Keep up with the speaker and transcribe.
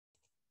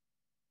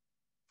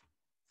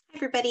Hi,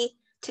 everybody.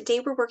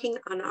 Today we're working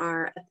on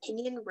our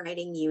opinion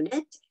writing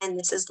unit, and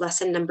this is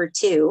lesson number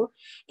 2.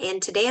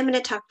 And today I'm going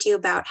to talk to you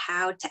about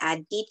how to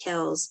add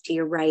details to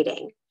your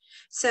writing.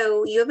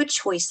 So you have a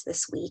choice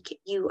this week.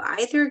 You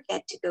either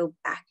get to go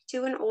back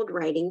to an old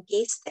writing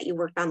piece that you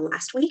worked on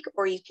last week,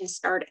 or you can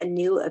start a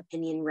new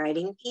opinion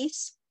writing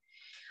piece.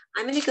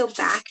 I'm going to go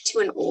back to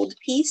an old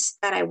piece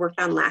that I worked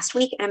on last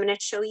week, and I'm going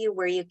to show you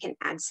where you can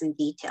add some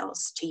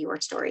details to your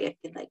story if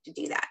you'd like to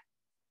do that.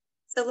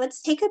 So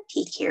let's take a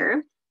peek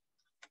here.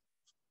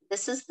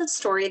 This is the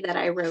story that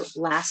I wrote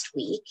last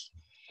week,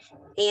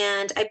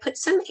 and I put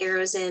some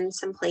arrows in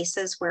some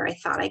places where I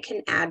thought I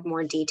can add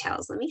more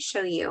details. Let me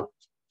show you.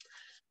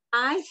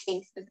 I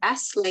think the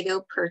best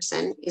Lego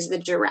person is the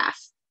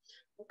giraffe.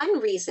 One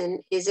reason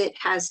is it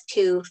has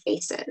 2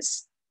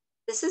 faces.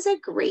 This is a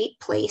great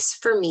place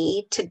for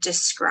me to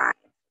describe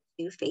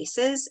 2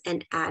 faces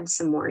and add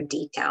some more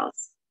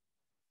details.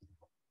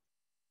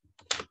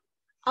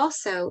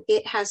 Also,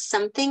 it has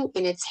something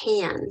in its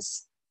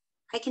hands.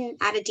 I can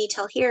add a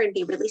detail here and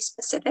be really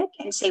specific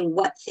and say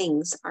what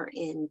things are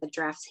in the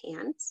giraffe's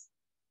hands.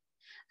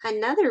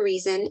 Another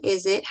reason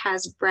is it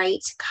has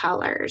bright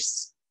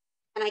colors.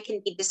 And I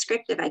can be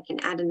descriptive. I can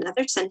add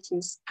another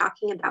sentence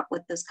talking about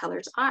what those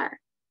colors are.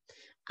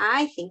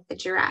 I think the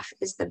giraffe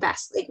is the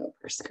best Lego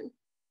person.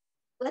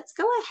 Let's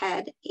go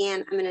ahead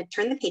and I'm going to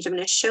turn the page. I'm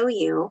going to show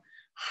you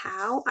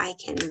how I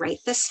can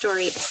write this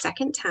story a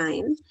second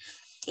time.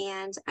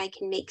 And I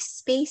can make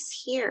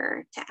space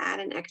here to add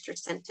an extra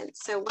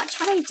sentence. So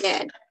watch what I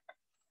did.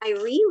 I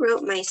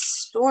rewrote my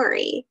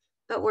story,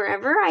 but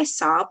wherever I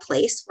saw a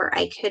place where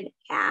I could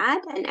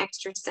add an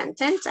extra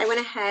sentence, I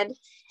went ahead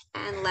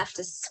and left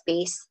a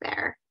space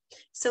there.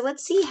 So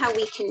let's see how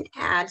we can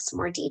add some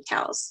more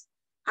details.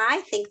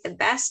 I think the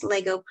best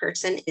Lego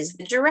person is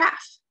the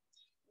giraffe.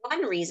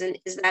 One reason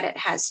is that it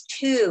has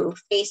 2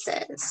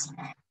 faces.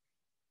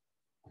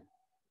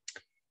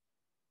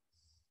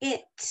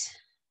 It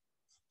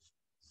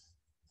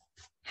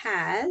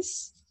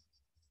has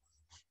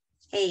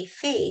a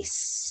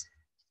face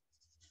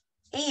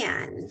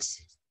and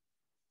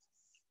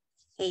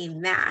a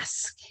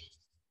mask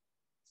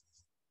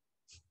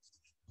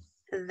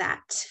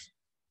that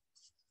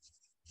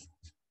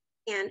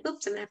can,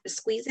 oops, I'm gonna have to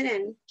squeeze it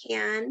in.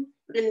 I'm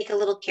gonna make a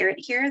little carrot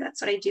here.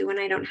 That's what I do when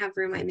I don't have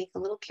room. I make a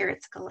little carrot,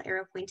 it's got a little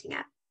arrow pointing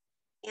up.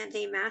 And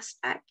a mask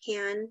that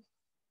can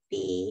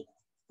be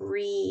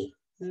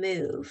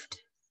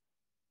removed.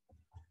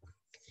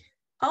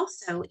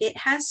 Also, it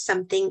has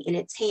something in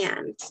its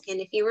hands. And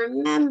if you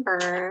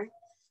remember,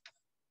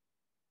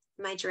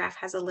 my giraffe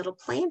has a little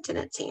plant in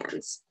its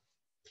hands.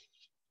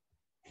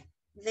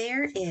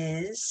 There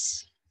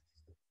is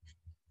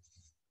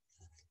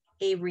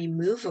a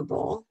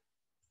removable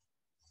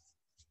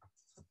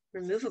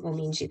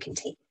means you can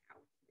take it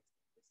out,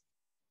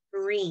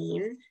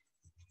 green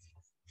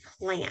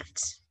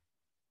plant.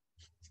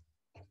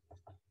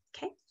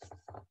 Okay.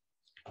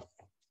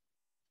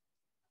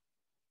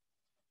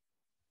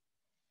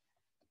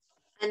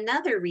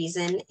 Another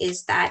reason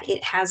is that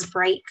it has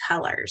bright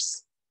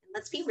colors.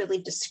 Let's be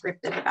really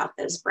descriptive about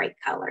those bright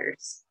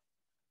colors.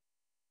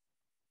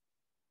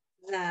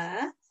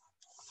 The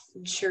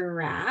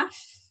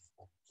giraffe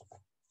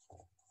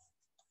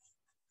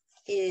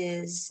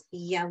is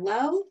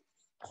yellow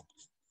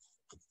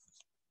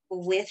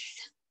with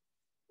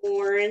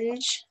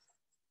orange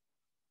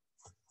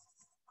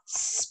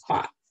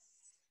spots.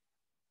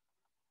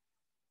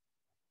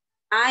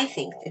 I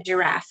think the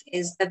giraffe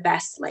is the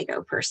best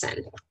Lego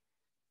person.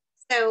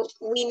 So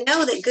we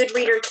know that good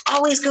readers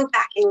always go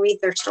back and read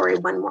their story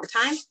one more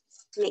time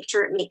to make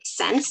sure it makes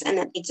sense and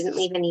that they didn't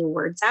leave any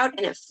words out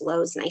and it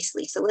flows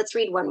nicely. So let's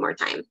read one more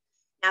time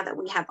now that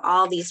we have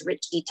all these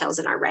rich details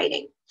in our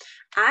writing.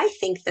 I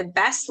think the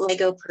best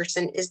Lego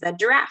person is the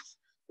giraffe.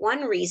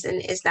 One reason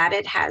is that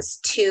it has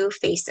 2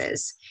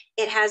 faces.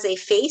 It has a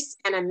face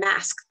and a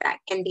mask that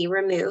can be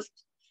removed.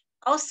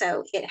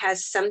 Also, it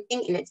has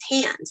something in its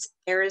hands.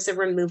 There is a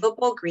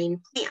removable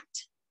green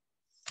plant.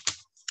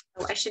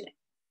 Oh,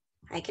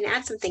 I can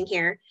add something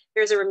here.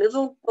 There's a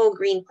removable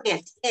green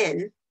plant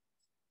in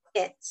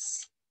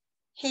its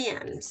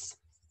hands.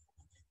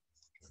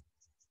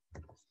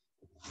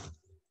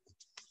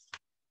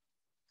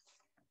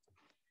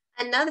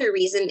 Another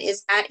reason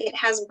is that it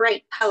has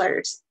bright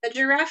colors. The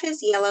giraffe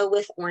is yellow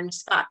with orange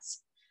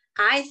spots.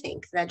 I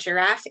think the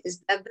giraffe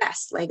is the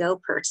best Lego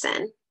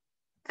person.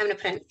 I'm going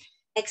to put an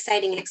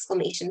exciting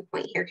exclamation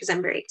point here because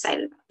I'm very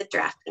excited about the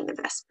giraffe being the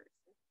best person.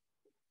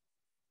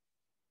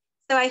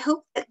 So I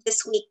hope that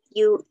this week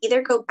you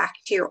either go back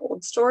to your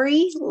old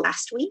story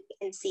last week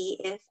and see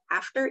if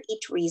after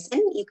each reason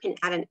you can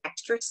add an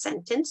extra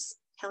sentence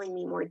telling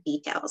me more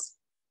details.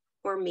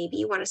 Or maybe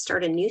you want to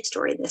start a new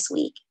story this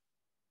week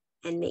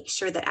and make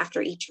sure that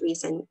after each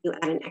reason you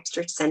add an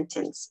extra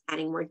sentence,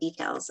 adding more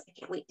details. I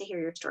can't wait to hear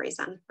your stories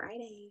on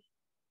Friday.